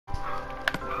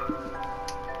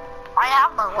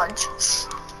lunch.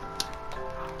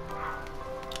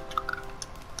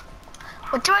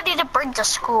 What do I need to bring to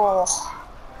school?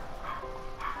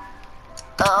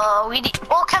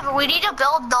 Well, Kevin, we need to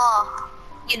build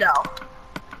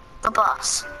the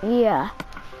bus. Yeah.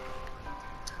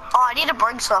 Oh, I need to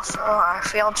bring stuff for our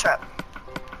field trip.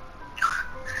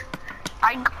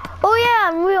 Oh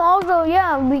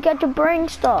yeah, and we get to bring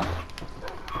stuff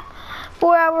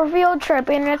for our field trip,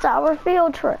 and it's our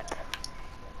field trip.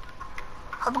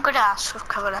 I'm gonna ask if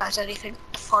Kevin has anything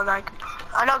fun I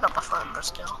don't got the phone, but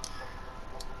still.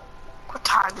 What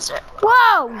time is it?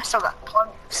 Whoa! I still got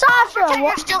plenty. Sasha!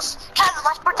 Kevin,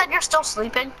 let's pretend you're still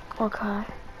sleeping. Okay.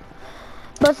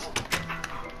 Let's...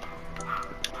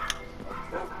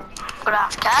 I'm gonna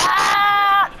ask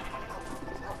Cat!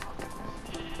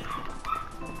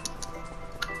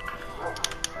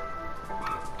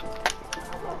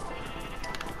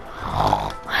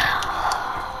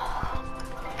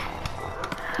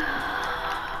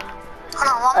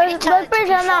 Let's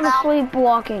pretend I'm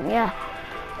sleepwalking, yeah.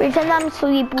 Pretend I'm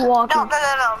sleepwalking. No,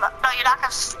 you're not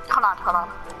gonna, hold on.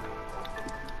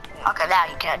 Okay, now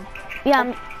you can.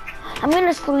 Yeah, I'm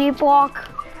gonna sleepwalk.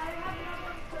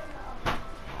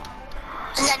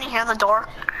 And then you hear the door.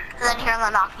 And then you hear the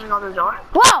knocking on the door.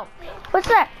 Whoa! What's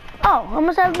that? Oh, I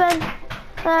must have been...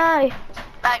 Hey.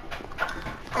 Like,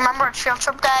 remember it's field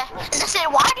trip day? And they say,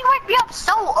 why do you wake me up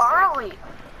so early?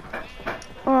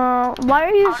 Why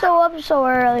are you up so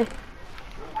early?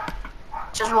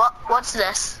 Just what's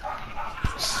this?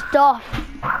 Stuff.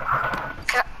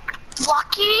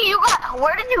 Lucky,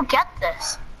 where did you get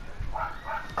this?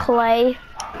 Clay.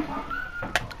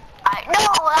 No,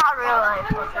 not really.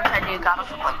 And you got it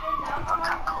from like,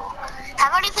 okay, cool.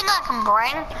 Have anything I can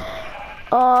bring?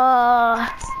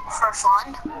 For fun?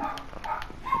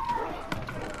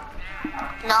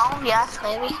 No, yes,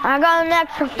 maybe. I got an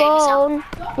extra phone.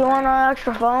 So. You want an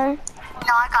extra phone?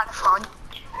 No, I got a phone.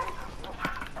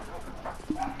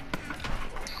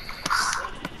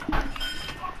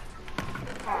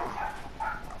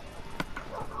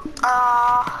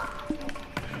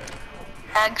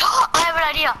 Egg. I have an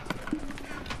idea.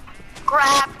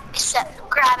 Grab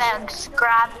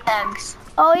eggs.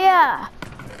 Oh yeah.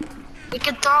 We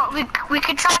could try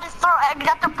to throw eggs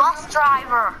at the bus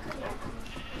driver.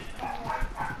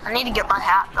 I need to get my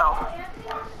hat though.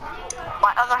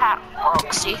 My other hat. Oh,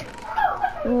 see.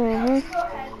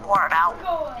 Wore it out.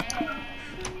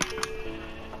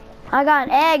 I got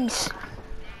eggs.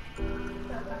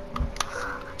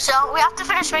 So we have to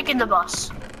finish making the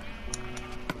bus.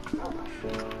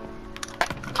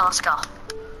 Okay, let's go.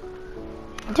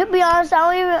 To be honest,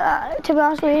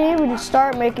 we didn't even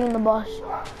start making the bus.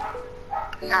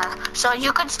 Yeah. So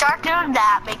you could start doing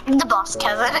that, making the bus,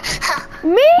 Kevin.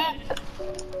 Me?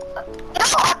 No,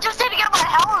 I'm just trying to get my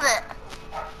helmet.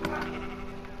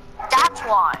 That's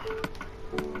why.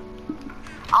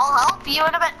 I'll help you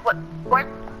in a bit.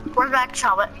 Where's Max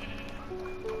helmet?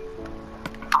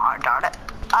 Oh, darn it.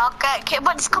 Okay,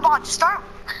 but just come on, just start.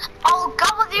 I'll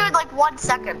come with you in like 1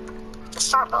 second. Just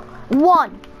start building.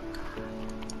 1.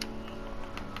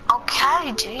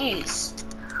 Okay, jeez.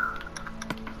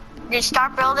 Did you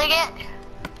start building it?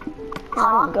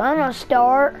 I'm gonna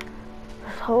start.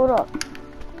 Hold up.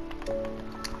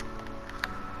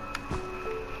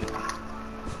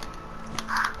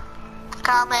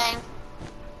 Coming.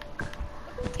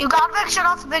 You gotta make sure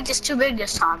not to make this too big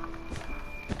this time.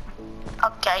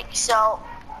 Okay, so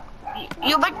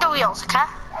you make the wheels, okay?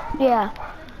 Yeah.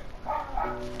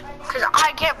 Cause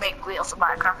I can't make wheels in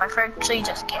Minecraft. My friend, so you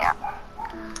just can't.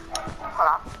 Hold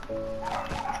on.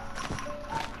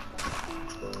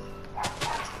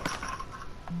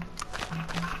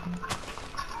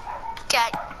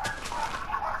 Okay.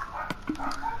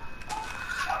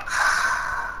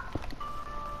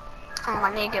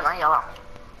 I need to get my yellow.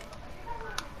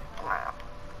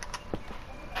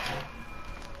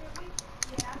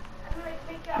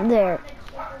 There.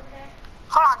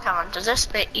 Hold on, Kevin. Does this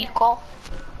bit equal?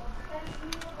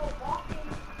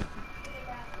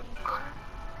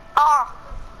 Oh.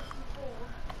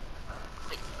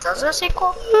 Wait, does this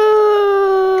equal?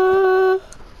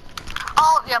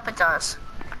 Oh, yep, it does.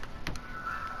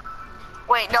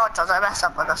 Wait, no, it doesn't. I messed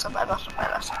up.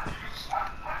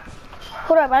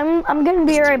 Hold up, I'm gonna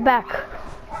be right back.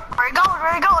 Where you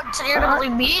going? So you're gonna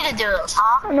leave me to do this,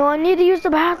 huh? No, I need to use the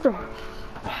bathroom.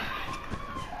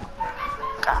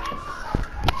 Okay.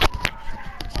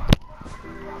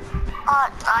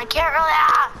 I can't really.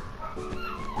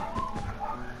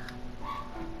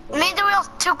 Made the wheels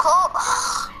too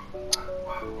close.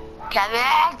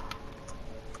 Kevin.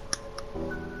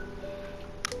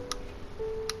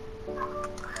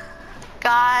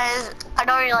 Guys, I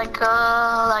know you're like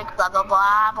blah blah blah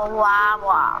blah blah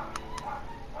blah.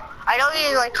 I know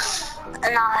you're like,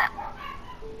 not.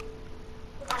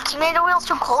 He made the wheels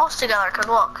too close together, cause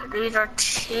look, these are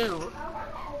two.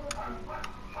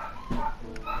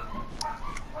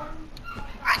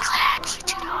 I actually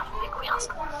do know how to make wheels.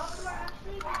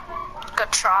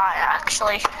 Good try,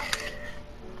 actually.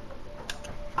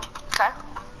 Okay.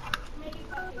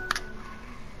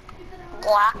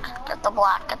 Black, get the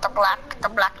black, get the black, get the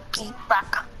black, keep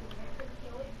back.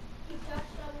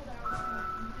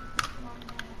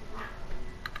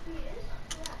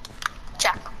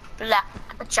 Jack, black,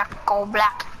 Jack, go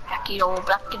black, Jackie, oh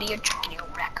black, get here, Jackie, oh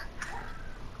black.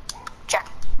 Jack,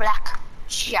 black,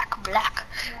 Jack, black,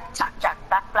 Jack,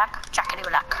 black, black, Jackie,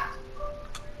 black.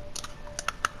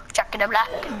 Jack, black,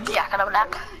 Jack,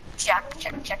 black,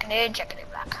 Jack,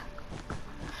 black.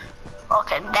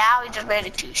 Okay, now we just made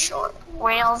it too short.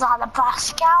 Wheels on the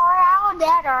bus, go around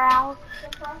and around.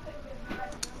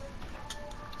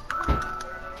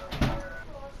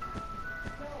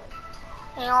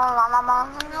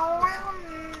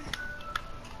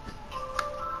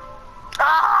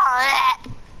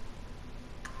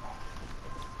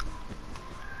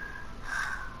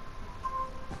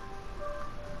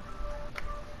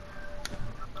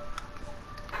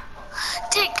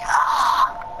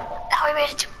 Now we made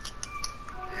it too.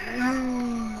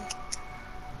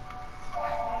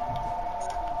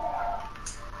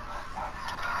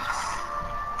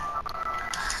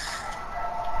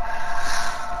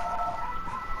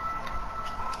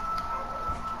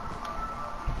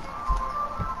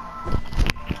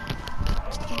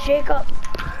 Jacob,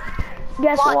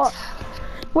 guess what?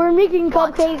 We're making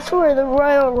cupcakes for the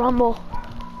Royal Rumble.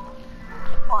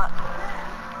 What?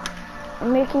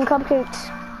 We're making cupcakes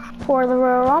for the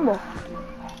Royal Rumble.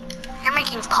 You're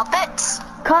making puppets?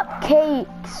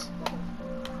 Cupcakes.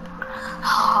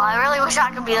 Oh, I really wish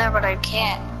I could be there, but I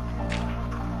can't.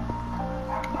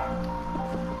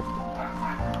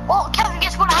 Well, Kevin,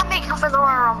 guess what I'm making for the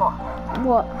Royal Rumble?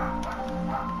 What?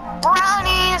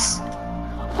 Brownies.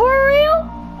 For real?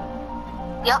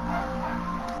 Yep.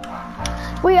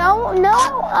 Wait, I want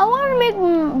to make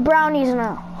brownies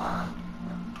now.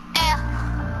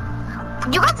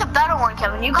 You got the better one,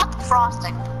 Kevin. You got the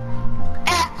frosting.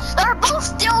 They're both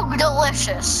still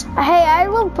delicious. Hey, I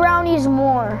love brownies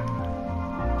more.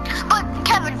 But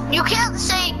Kevin, you can't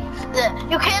say that.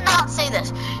 You cannot say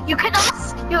this. You cannot.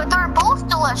 They're both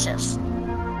delicious.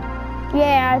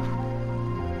 Yeah.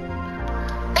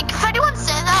 Like if anyone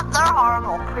said that, they're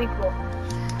horrible people.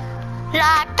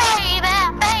 Like baby.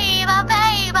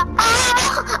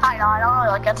 I don't really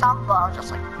like that song, but I was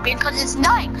just like, because it's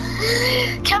night.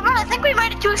 Kevin, I think we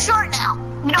made it too short now.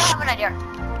 You don't have an idea.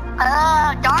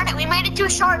 Darn it, we made it too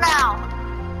short now.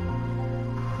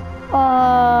 I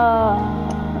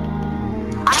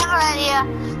have an idea.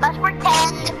 Let's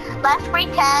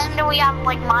pretend we have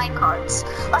like mine carts.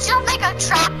 Let's just make a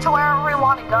track to wherever we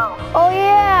want to go. Oh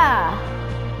yeah.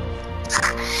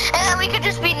 And then we could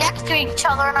just be next to each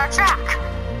other in our track.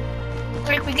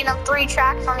 Like we can have 3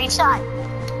 tracks on each side.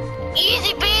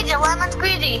 Easy peasy, lemon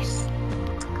squeezy.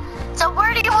 So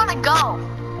where do you want to go?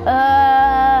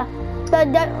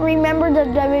 Remember the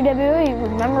WWE?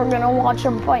 Remember, we're gonna watch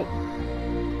them fight.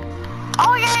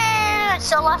 Oh yeah.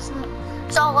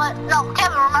 No,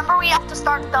 Kevin. Remember, we have to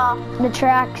start the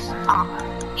tracks.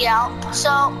 Yeah.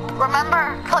 So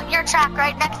remember, put your track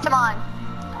right next to mine.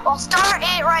 We'll start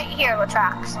it right here. The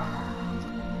tracks.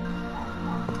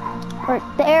 Right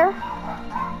there. There.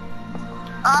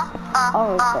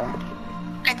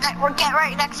 Get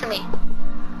right next to me.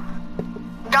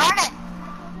 Darn it.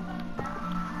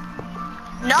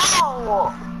 No.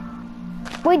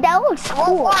 Wait, that looks cool. It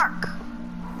won't work.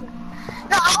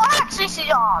 No, I want to actually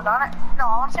see. Oh, darn it. No,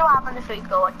 I want to see what happens if we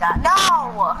go like that.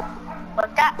 No.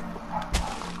 Like that.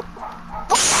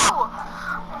 Whoa.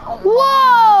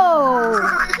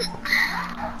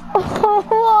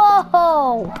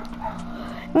 Whoa.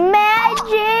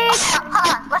 Magic. Hold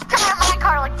on. Let's try a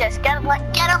minecart like this. Get a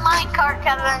minecart,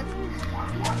 Kevin.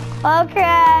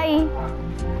 Okay.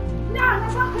 No,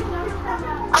 that's not good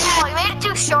enough. Oh, we made it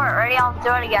too short. Ready? I'll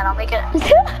do it again. I'll make it.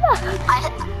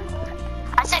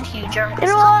 I said huger. You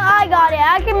know what? I got it.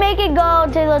 I can make it go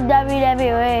to the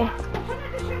WWE.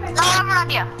 No, I have an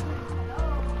idea.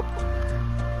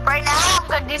 Right now, I'm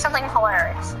gonna do something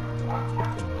hilarious.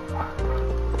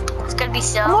 It's gonna be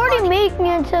so. I'm already funny. making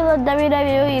it to the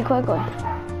WWE quickly.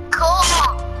 Cool.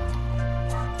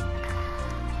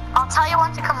 I'll tell you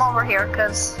when to come over here,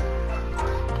 cause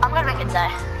I'm gonna make a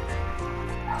day.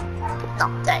 No,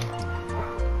 day.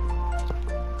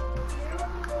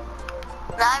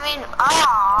 I mean,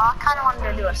 I kind of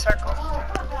wanted to do a circle.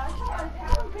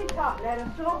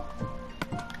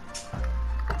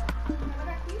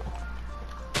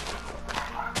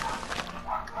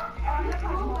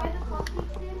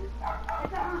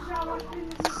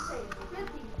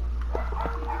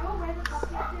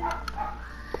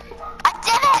 I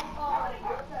did it!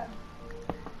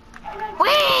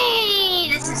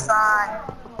 Whee! This is fun.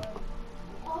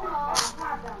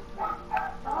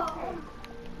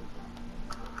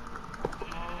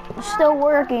 Still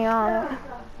working on it.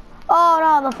 Oh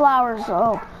no, the flowers.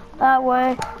 Oh, that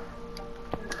way.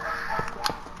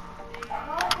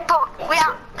 But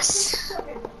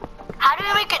how do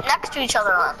we make it next to each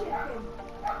other?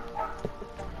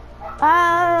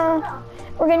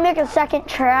 We're gonna make a second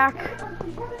track.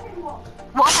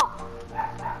 Whoa!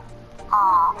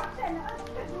 Aw.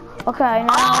 Okay,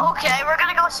 now. Oh, okay, we're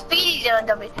gonna go speedy,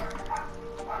 W.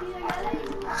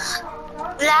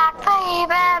 Black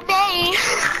baby.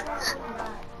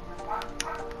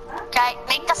 Okay,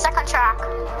 make the second track.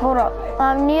 Hold up.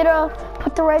 Need to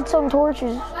put the redstone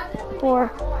torches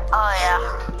for. Oh yeah.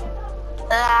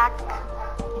 Black.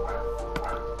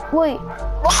 Wait.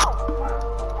 Whoa!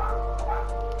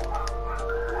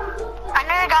 I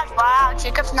know you guys. Wow,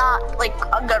 Jacob's not like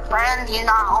a good friend. He's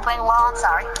not helping. Well, I'm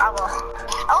sorry. I will.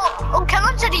 Oh,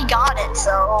 Kevin said he got it.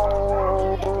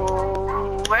 So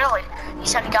really, he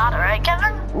said he got it, right,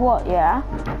 Kevin? What? Yeah.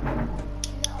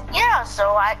 Yeah.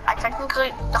 So I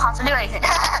technically don't have to do anything.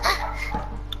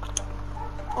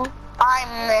 I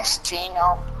miss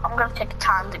Gino. I'm gonna take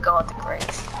time to go at the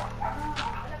grave.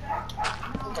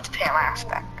 I'm gonna pay my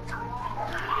respect.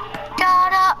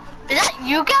 Gotta. Is that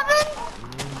you, Kevin?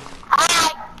 Hi.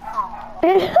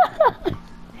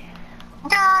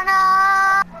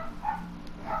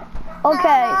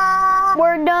 Okay,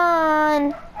 we're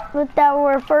done with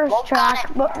our first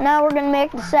track, but now we're gonna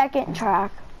make the second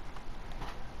track.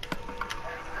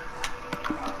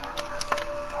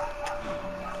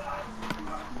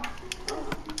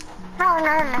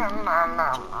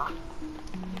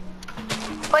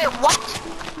 Wait, what?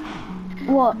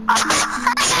 What?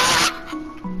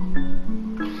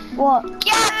 What?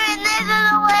 Kevin, this is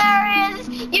hilarious.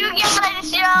 You gotta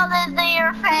show this to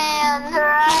your fans,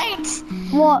 right?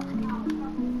 What?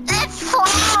 This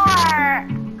flower.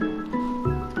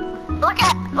 Look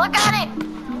at it.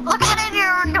 Look at it in your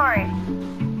inventory.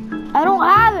 I don't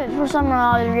have it for some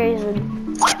odd reason.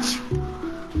 What?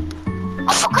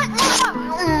 Oh,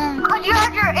 cause you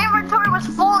had your inventory was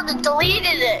full and it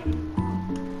deleted it.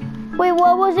 Wait,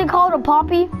 what was it called? A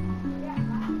poppy?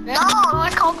 No, it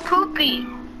was called Poopy.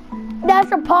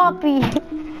 That's a poppy. Oh,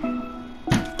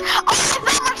 I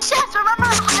found the chest. Remember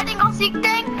the hide and go seek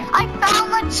thing? I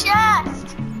found the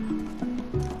chest.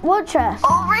 What chest?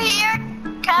 Over here,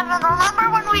 Kevin. Remember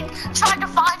when we tried to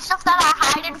find stuff that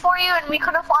I hid for you and we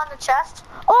couldn't find the chest?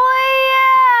 Oh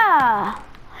yeah!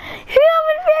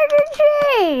 Human finger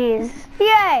cheese!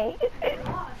 Yay!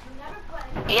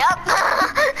 Yep.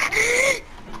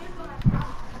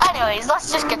 Anyways,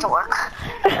 let's just get to work.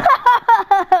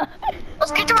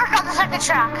 Let's get to work on the second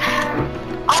track.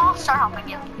 I'll start helping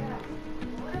you.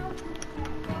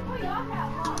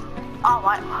 Oh,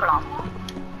 what? Hold on.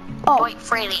 Oh. Wait,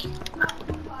 freely.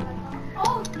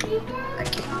 Oh,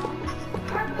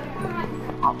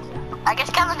 I guess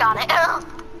Kevin got it.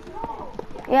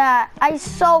 Yeah, I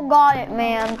so got it,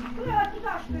 man.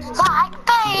 Like,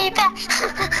 baby.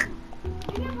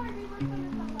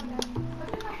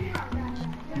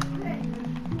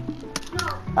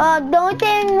 The only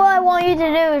thing what I want you to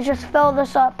do is just fill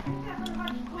this up.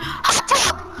 Hot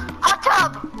tub! Hot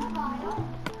tub!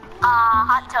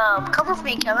 Hot tub. Come with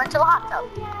me, Kevin, to the hot tub.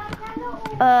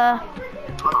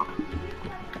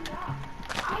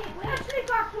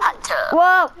 Hot tub.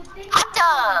 Whoa! Hot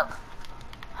tub!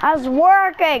 I was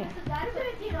working!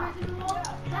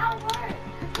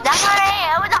 That's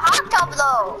right, it was a hot tub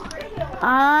though.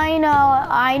 I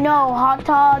know, hot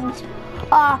tubs.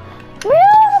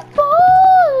 Beautiful!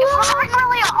 If we're having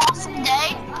really an awesome day,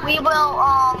 we will,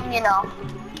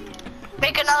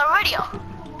 make another video.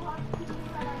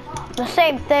 The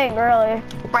same thing, really.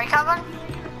 Right, Kevin?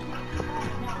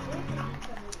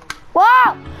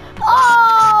 Wow!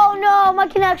 Oh no, my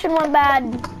connection went bad.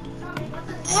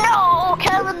 No,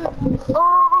 Kevin.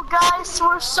 Oh, guys,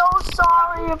 we're so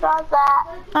sorry about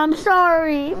that. I'm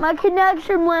sorry, my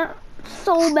connection went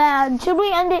so bad. Should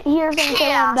we end it here since it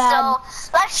went bad? So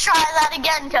let's try that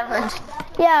again, Kevin.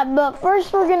 Yeah, but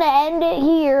first we're gonna end it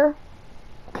here,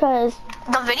 cause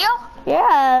the video?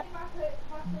 Yeah.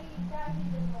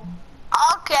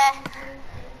 Okay.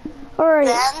 All right.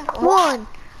 Then 1,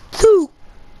 2,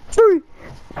 3.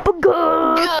 But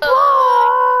good. Good.